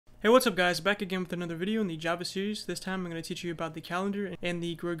Hey, what's up guys? Back again with another video in the Java series. This time I'm going to teach you about the calendar and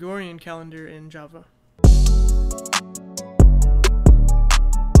the Gregorian calendar in Java.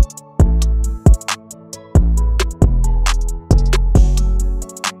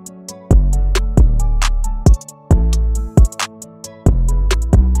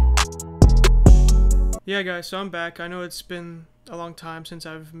 Yeah guys, so I'm back. I know it's been a long time since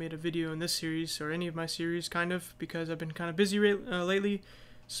I've made a video in this series, or any of my series kind of, because I've been kind of busy lately.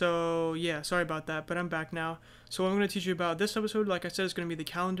 So yeah, sorry about that, but I'm back now. So what I'm going to teach you about this episode, like I said, is going to be the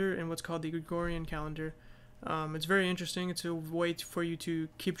calendar and what's called the Gregorian calendar. It's very interesting. It's a way for you to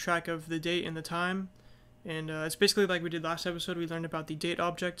keep track of the date and the time. And it's basically like we did last episode. We learned about the date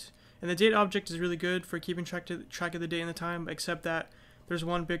object. And the date object is really good for keeping track of the date and the time, except that there's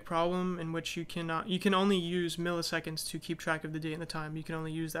one big problem in which you can only use milliseconds to keep track of the date and the time. You can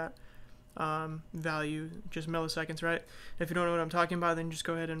only use that value, just milliseconds, right? If you don't know what I'm talking about, then just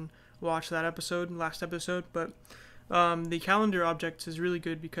go ahead and watch that last episode. But the calendar object is really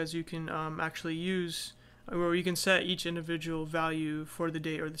good because you can actually use, or you can set each individual value for the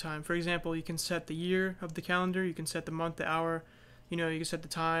date or the time. For example, you can set the year of the calendar, you can set the month, the hour, you can set the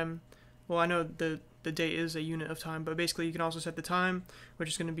time. Well, I know the date is a unit of time, but basically you can also set the time, which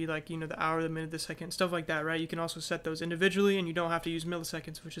is going to be like, the hour, the minute, the second, stuff like that, right? You can also set those individually, and you don't have to use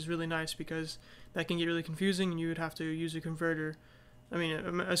milliseconds, which is really nice because that can get really confusing and you would have to use a converter. I mean,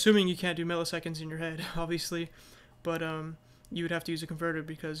 I'm assuming you can't do milliseconds in your head, obviously, but you would have to use a converter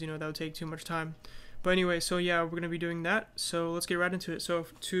because, that would take too much time. But anyway, so yeah, we're going to be doing that, so let's get right into it. So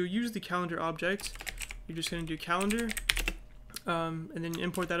to use the calendar object, you're just going to do calendar, and then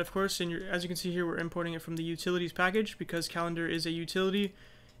import that, of course, and as you can see here, we're importing it from the utilities package because calendar is a utility,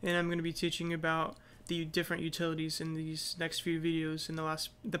 and I'm going to be teaching about the different utilities in these next few videos. In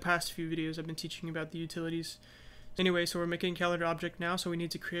the past few videos, I've been teaching about the utilities. Anyway, so we're making a calendar object now, so we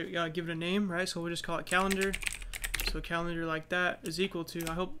need to give it a name, right? So we'll just call it calendar. So calendar like that is equal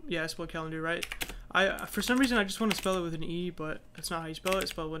to, I spelled calendar right. For some reason I just want to spell it with an E, but that's not how you spell it.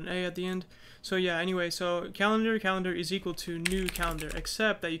 Spell it with an A at the end. So yeah, anyway, so calendar is equal to new calendar,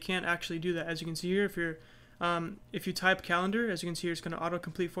 except that you can't actually do that. As you can see here, if you type calendar, as you can see here, it's going to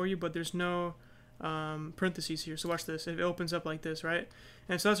autocomplete for you, but there's no parentheses here. So watch this. It opens up like this, right?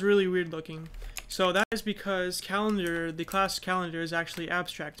 And so that's really weird looking. So that is because calendar, the class calendar, is actually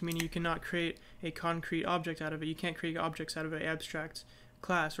abstract, meaning you cannot create a concrete object out of it. You can't create objects out of an abstract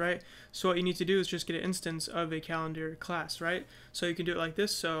class, right? So what you need to do is just get an instance of a calendar class, right? So you can do it like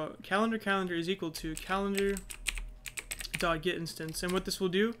this. So calendar is equal to calendar.getInstance, and what this will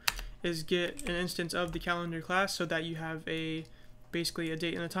do is get an instance of the calendar class so that you have basically a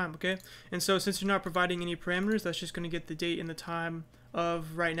date and a time, okay? And so since you're not providing any parameters, that's just going to get the date and the time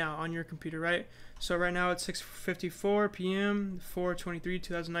of right now on your computer, right? So right now it's 6:54 p.m.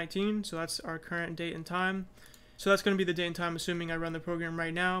 4/23/2019, so that's our current date and time. So that's going to be the date and time, assuming I run the program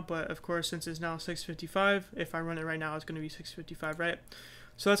right now. But of course, since it's now 6:55, if I run it right now, it's going to be 6:55, right?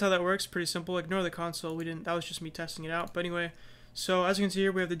 So that's how that works. Pretty simple. Ignore the console. That was just me testing it out. But anyway, so as you can see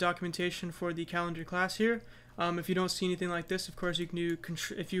here, we have the documentation for the calendar class here. If you don't see anything like this, of course you can do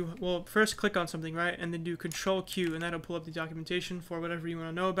first click on something, right, and then do Control Q, and that'll pull up the documentation for whatever you want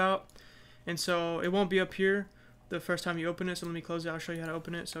to know about. And so it won't be up here the first time you open it, so let me close it. I'll show you how to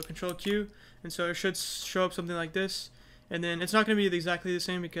open it. So Control Q, and so it should show up something like this, and then it's not going to be exactly the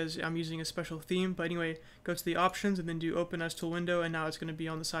same because I'm using a special theme. But anyway, go to the options and then do Open as Tool Window, and now it's going to be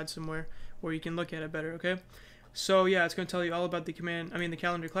on the side somewhere where you can look at it better, okay? So yeah, it's going to tell you all about the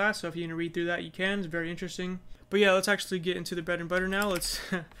calendar class. So if you want to read through that, you can. It's very interesting. But yeah, let's actually get into the bread and butter now. I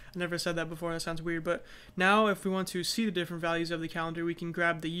never said that before, that sounds weird. But now if we want to see the different values of the calendar, we can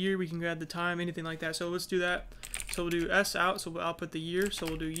grab the year, we can grab the time, anything like that. So let's do that. So we'll do S out, so we'll output the year. So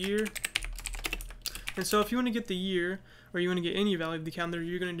we'll do year. And so if you want to get the year, or you want to get any value of the calendar,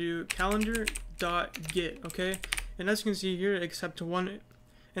 you're going to do calendar.get, okay? And as you can see here, it accepts one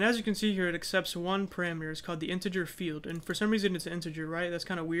parameter. It's called the integer field, and for some reason it's an integer, right? That's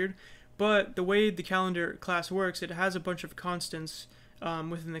kind of weird. But the way the calendar class works, it has a bunch of constants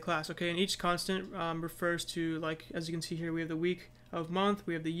within the class, okay? And each constant refers to, like, as you can see here, we have the week of month,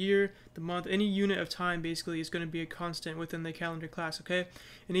 we have the year, the month, any unit of time basically is going to be a constant within the calendar class, okay?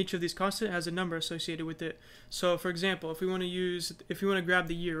 And each of these constants has a number associated with it. So for example, if we want to grab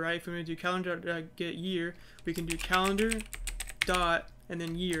the year, right? If we want to do calendar.get year, we can do calendar dot and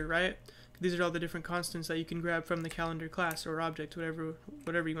then year, right? These are all the different constants that you can grab from the calendar class or object,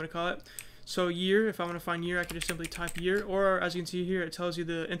 whatever you want to call it. So year, if I want to find year, I can just simply type year, or as you can see here, it tells you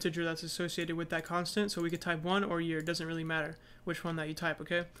the integer that's associated with that constant. So we could type 1 or year. It doesn't really matter which one that you type,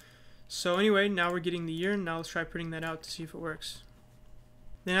 okay? So anyway, now we're getting the year, and now let's try printing that out to see if it works.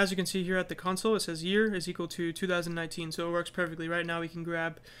 Then as you can see here at the console, it says year is equal to 2019, so it works perfectly. Right now we can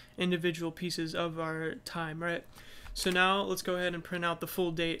grab individual pieces of our time, right? So now let's go ahead and print out the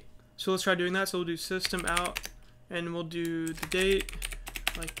full date. So let's try doing that. So we'll do system out, and we'll do the date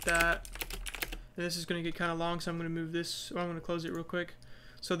like that. And this is going to get kind of long, so I'm going to move this, or I'm going to close it real quick.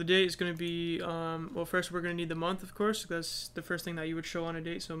 So the date is going to be, well, first we're going to need the month, of course. That's the first thing that you would show on a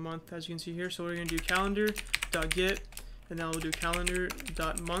date, so month, as you can see here. So we're going to do calendar.get, and now we'll do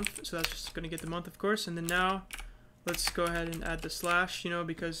calendar.month. So that's just going to get the month, of course. And then now let's go ahead and add the slash,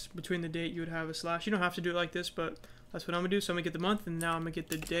 because between the date you would have a slash. You don't have to do it like this, but that's what I'm going to do. So I'm going to get the month, and now I'm going to get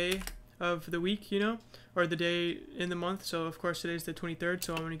the day of the week, or the day in the month. So of course today's the 23rd,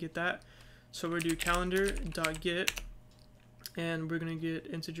 so I'm going to get that. So we're going to do calendar.get, and we're going to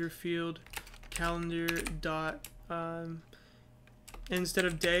get integer field calendar dot, instead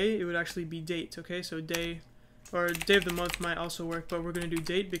of day, it would actually be date, okay? So day, or day of the month might also work, but we're going to do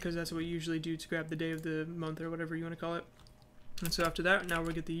date because that's what we usually do to grab the day of the month or whatever you want to call it. And so after that, now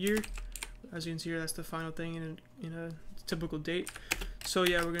we'll get the year. As you can see here, that's the final thing in a typical date. So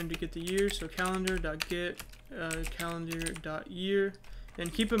yeah, we're going to get the year, so calendar.get, calendar.year.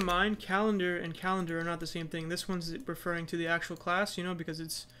 And keep in mind, calendar and calendar are not the same thing. This one's referring to the actual class, because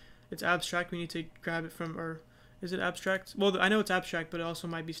it's abstract. We need to grab it from, or is it abstract? Well, I know it's abstract, but it also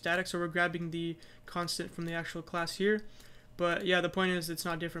might be static. So we're grabbing the constant from the actual class here. But yeah, the point is it's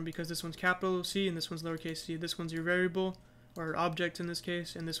not different because this one's capital C and this one's lowercase c. This one's your variable, or object in this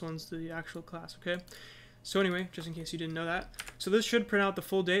case, and this one's the actual class, okay? So anyway, just in case you didn't know that. So this should print out the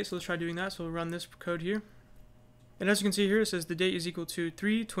full date, so let's try doing that. So we'll run this code here. And as you can see here, it says the date is equal to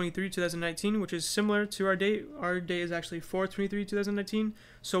 3/23/2019, which is similar to our date. Our date is actually 4/23/2019.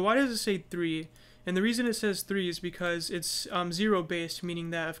 So why does it say 3? And the reason it says 3 is because it's 0 based,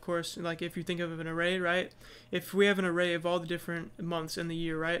 meaning that, of course, like if you think of an array, right? If we have an array of all the different months in the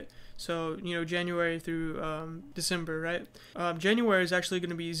year, right? So, January through December, right? January is actually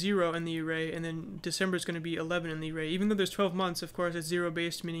going to be 0 in the array, and then December is going to be 11 in the array. Even though there's 12 months, of course, it's 0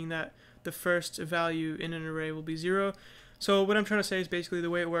 based, meaning that the first value in an array will be 0. So what I'm trying to say is basically the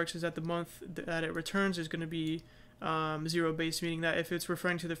way it works is that the month that it returns is going to be 0 based, meaning that if it's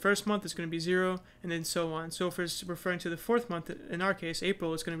referring to the first month, it's going to be 0, and then so on. So if it's referring to the fourth month, in our case,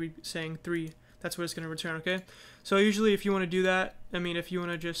 April, it's going to be saying 3. That's what it's going to return, okay? So usually if you want to do that, if you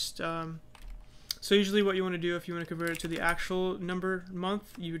want to just, so usually what you want to do if you want to convert it to the actual number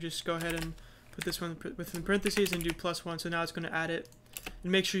month, you would just go ahead and put this one within parentheses and do +1. So now it's going to add it.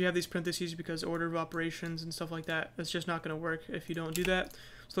 And make sure you have these parentheses because order of operations and stuff like that, it's just not going to work if you don't do that.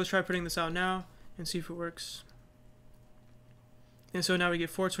 So let's try putting this out now and see if it works. And so now we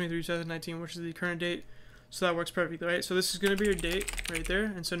get 4/23/2019, which is the current date. So that works perfectly, right? So this is going to be your date right there.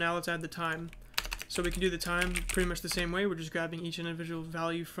 And so now let's add the time. So we can do the time pretty much the same way. We're just grabbing each individual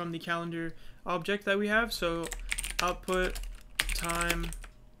value from the calendar object that we have. So output time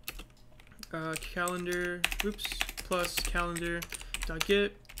calendar, plus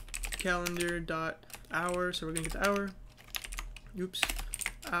calendar.get calendar.hour. So we're going to get the hour.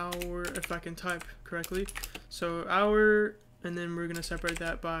 Hour, if I can type correctly. So hour, and then we're going to separate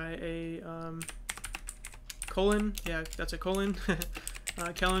that by a colon. Yeah, that's a colon.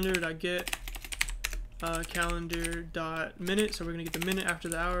 Calendar.get calendar.minute. So we're going to get the minute after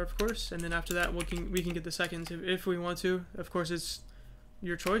the hour, of course, and then after that we can get the seconds if we want to. Of course, it's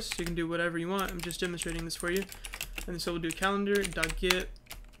your choice. You can do whatever you want. I'm just demonstrating this for you. And so we'll do calendar.get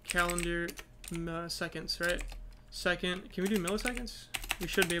calendar seconds, right? Second. Can we do milliseconds? We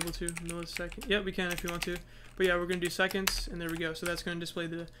should be able to. Millisecond. Yeah, we can if you want to. But yeah, we're going to do seconds, and there we go. So that's going to display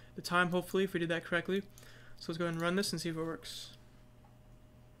the time, hopefully, if we did that correctly. So let's go ahead and run this and see if it works.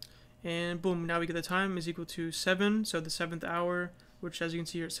 And boom, now we get the time is equal to 7, so the 7th hour, which as you can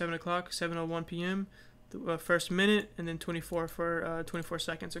see here at 7 o'clock, 7:01 p.m., the first minute, and then 24 for 24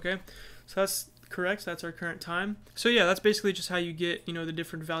 seconds, okay? So that's correct, so that's our current time. So yeah, that's basically just how you get, the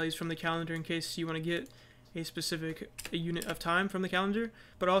different values from the calendar in case you want to get a specific unit of time from the calendar.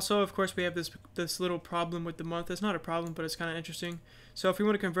 But also, of course, we have this little problem with the month. It's not a problem, but it's kind of interesting. So if we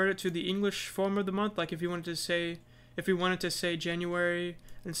want to convert it to the English form of the month, like if we wanted to say January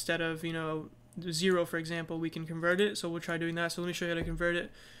instead of 0, for example, we can convert it. So we'll try doing that. So let me show you how to convert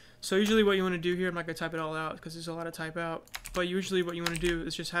it. So usually what you want to do here, I'm not going to type it all out because there's a lot to type out, but usually what you want to do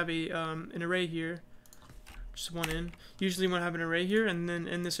is just have an array here, just one in. Usually you want to have an array here, and then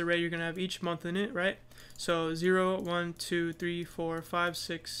in this array you're going to have each month in it, right? So 0, 1, 2, 3, 4, 5,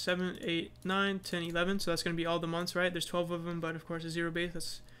 6, 7, 8, 9, 10, 11. So that's going to be all the months, right? There's 12 of them, but of course it's 0 base.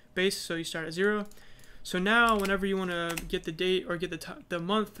 That's base, so you start at 0. So now whenever you want to get the date or get the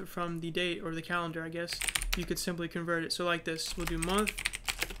month from the date or the calendar, I guess, you could simply convert it. So like this, we'll do month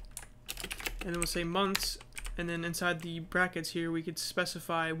and then we'll say months, and then inside the brackets here we could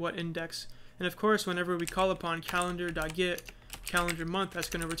specify what index. And of course, whenever we call upon calendar.get calendar month, that's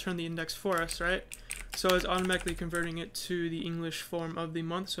going to return the index for us, right? So it's automatically converting it to the English form of the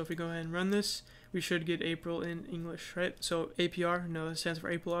month. So if we go ahead and run this, we should get April in English, right? So APR, no, it stands for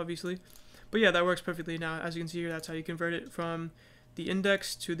April, obviously. But yeah, that works perfectly now. As you can see here, that's how you convert it from the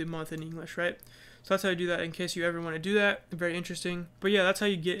index to the month in English, right? So that's how you do that in case you ever want to do that. Very interesting. But yeah, that's how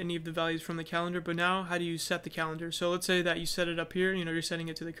you get any of the values from the calendar. But now, how do you set the calendar? So let's say that you set it up here, you know, you're setting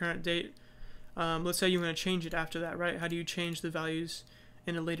it to the current date. Let's say you want to change it after that, right? How do you change the values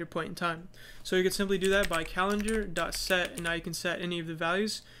in a later point in time? So you can simply do that by calendar.set, and now you can set any of the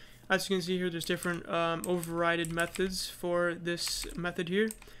values. As you can see here, there's different overridden methods for this method here.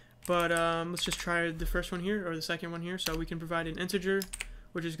 But let's just try the first one here, or the second one here. So we can provide an integer,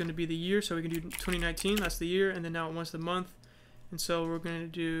 which is going to be the year. So we can do 2019, that's the year, and then now it wants the month. And so we're going to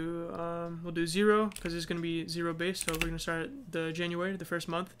do, we'll do 0, because it's going to be 0 based. So we're going to start at the January, the first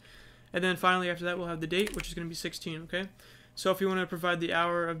month. And then finally after that we'll have the date, which is going to be 16, okay? So if you want to provide the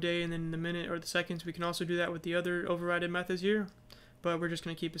hour of day and then the minute or the seconds, we can also do that with the other overridden methods here. But we're just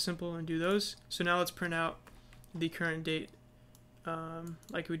going to keep it simple and do those. So now let's print out the current date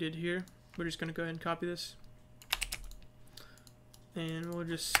like we did here. We're just going to go ahead and copy this. And we'll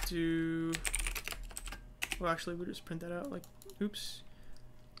just do, well actually we'll just print that out like, oops.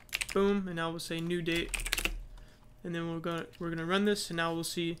 Boom, and now we'll say new date. And then we're gonna run this, and now we'll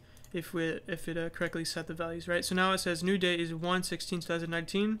see if it correctly set the values, right? So now it says new date is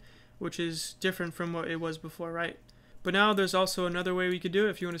 1/16/2019, which is different from what it was before, right? But now there's also another way we could do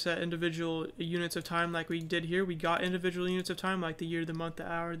it. If you want to set individual units of time like we did here, we got individual units of time like the year, the month,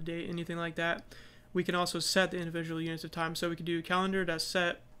 the hour, the date, anything like that. We can also set the individual units of time. So we could do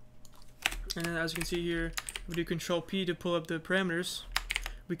calendar.set, and then as you can see here, we do Control P to pull up the parameters.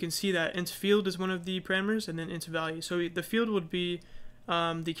 We can see that int field is one of the parameters, and then int value. So the field would be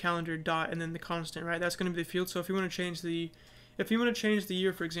the calendar dot and then the constant, right? That's going to be the field. So if you want to change the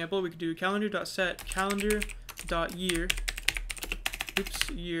year, for example, we could do calendar.set calendar.year,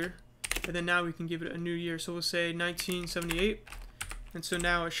 year, and then now we can give it a new year. So we'll say 1978, and so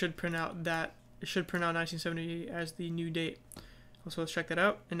now it should print out 1978 as the new date. So let's check that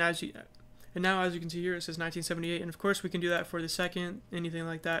out. And now as you can see here, it says 1978, and of course we can do that for the second, anything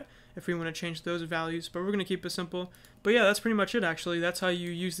like that, if we want to change those values, but we're going to keep it simple. But yeah, that's pretty much it actually. That's how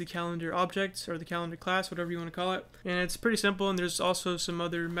you use the calendar object, or the calendar class, whatever you want to call it. And it's pretty simple, and there's also some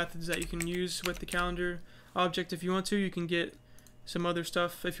other methods that you can use with the calendar object if you want to. You can get some other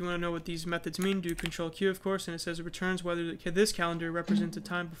stuff. If you want to know what these methods mean, do Control Q, of course, and it says it returns whether this calendar represents a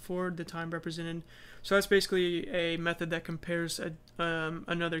time before the time represented. So that's basically a method that compares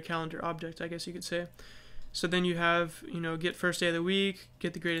another calendar object, I guess you could say. So then you have, you know, get first day of the week,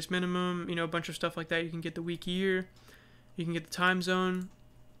 get the greatest minimum, you know, a bunch of stuff like that. You can get the week, year, you can get the time zone.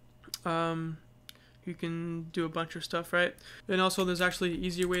 You can do a bunch of stuff, right? And also there's actually an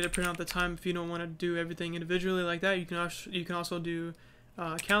easier way to print out the time if you don't want to do everything individually like that. You can also do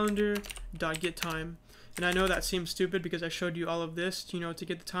calendar.getTime. And I know that seems stupid because I showed you all of this, you know, to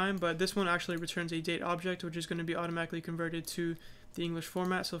get the time, but this one actually returns a date object, which is going to be automatically converted to the English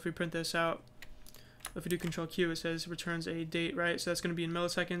format. So if we print this out, if we do Control Q, it says returns a date, right? So that's going to be in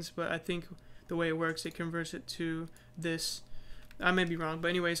milliseconds, but I think the way it works, it converts it to this. I may be wrong, but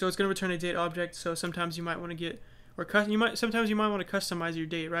anyway, so it's going to return a date object. So sometimes you might want to get, or sometimes you might want to customize your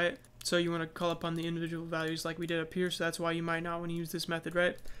date, right? So you want to call upon the individual values like we did up here. So that's why you might not want to use this method,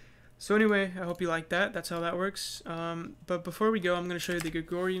 right? So anyway, I hope you like that. That's how that works. But before we go, I'm going to show you the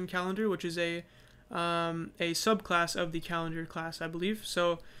Gregorian calendar, which is a subclass of the calendar class, I believe.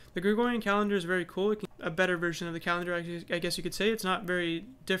 So the Gregorian calendar is very cool. A better version of the calendar, I guess you could say. It's not very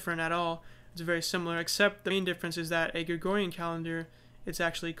different at all. It's very similar, except the main difference is that a Gregorian calendar, it's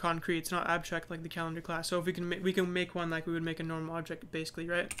actually concrete. It's not abstract like the calendar class. So if we can make one like we would make a normal object, basically,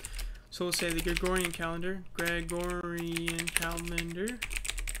 right? So we'll say the Gregorian calendar,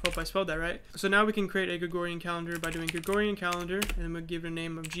 Hope I spelled that right. So now we can create a Gregorian calendar by doing Gregorian calendar, and then we'll give it a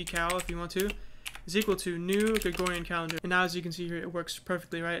name of gcal if you want to, is equal to new Gregorian calendar. And now as you can see here, it works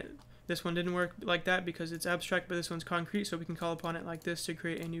perfectly, right? This one didn't work like that because it's abstract, but this one's concrete, so we can call upon it like this to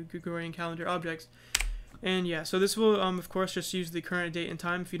create a new Gregorian calendar object. And yeah, so this will, of course, just use the current date and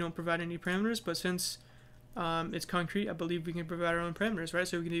time if you don't provide any parameters, but since it's concrete, I believe we can provide our own parameters, right?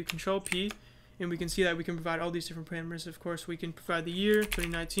 So we can do Control P, and we can see that we can provide all these different parameters. Of course, we can provide the year,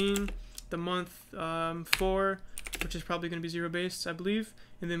 2019, the month, 4, which is probably going to be 0 based, I believe,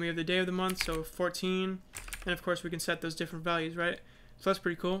 and then we have the day of the month, so 14, and of course we can set those different values, right? So that's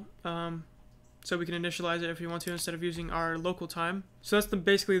pretty cool. so we can initialize it if we want to instead of using our local time. So that's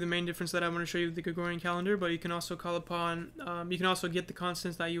basically the main difference that I want to show you with the Gregorian calendar, but you can also call upon, you can also get the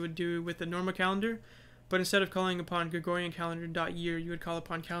constants that you would do with the normal calendar, but instead of calling upon GregorianCalendar.year, you would call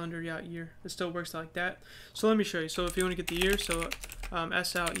upon calendar.year. It still works like that. So let me show you. So if you want to get the year, so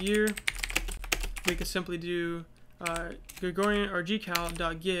s out year, we could simply do Gregorian or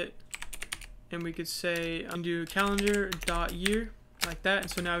gcal.get, and we could say undo calendar.year like that, and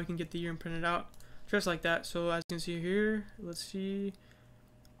so now we can get the year and print it out just like that. So as you can see here, let's see,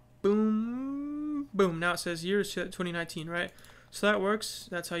 boom, boom, now it says year is 2019, right? So that works.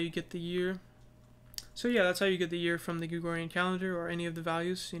 That's how you get the year. So yeah, that's how you get the year from the Gregorian calendar, or any of the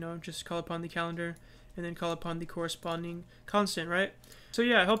values, you know, just call upon the calendar and then call upon the corresponding constant, right? So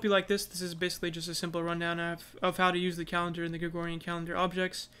yeah, I hope you like this. This is basically just a simple rundown of how to use the calendar and the Gregorian calendar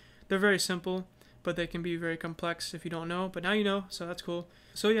objects. They're very simple, but they can be very complex if you don't know, but now you know, so that's cool.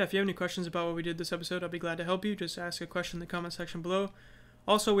 So yeah, if you have any questions about what we did this episode, I'll be glad to help you. Just ask a question in the comment section below.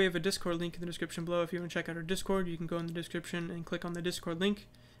 Also, we have a Discord link in the description below. If you want to check out our Discord, you can go in the description and click on the Discord link,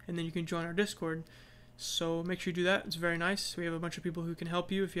 and then you can join our Discord. So make sure you do that. It's very nice. We have a bunch of people who can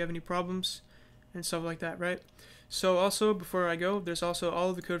help you if you have any problems and stuff like that, right? So also, before I go, there's also all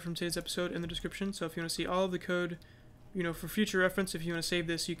of the code from today's episode in the description. So if you want to see all of the code, you know, for future reference, if you want to save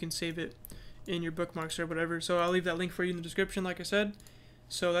this, you can save it in your bookmarks or whatever. So I'll leave that link for you in the description, like I said.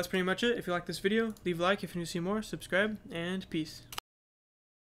 So that's pretty much it. If you like this video, leave a like. If you want to see more, subscribe, and peace.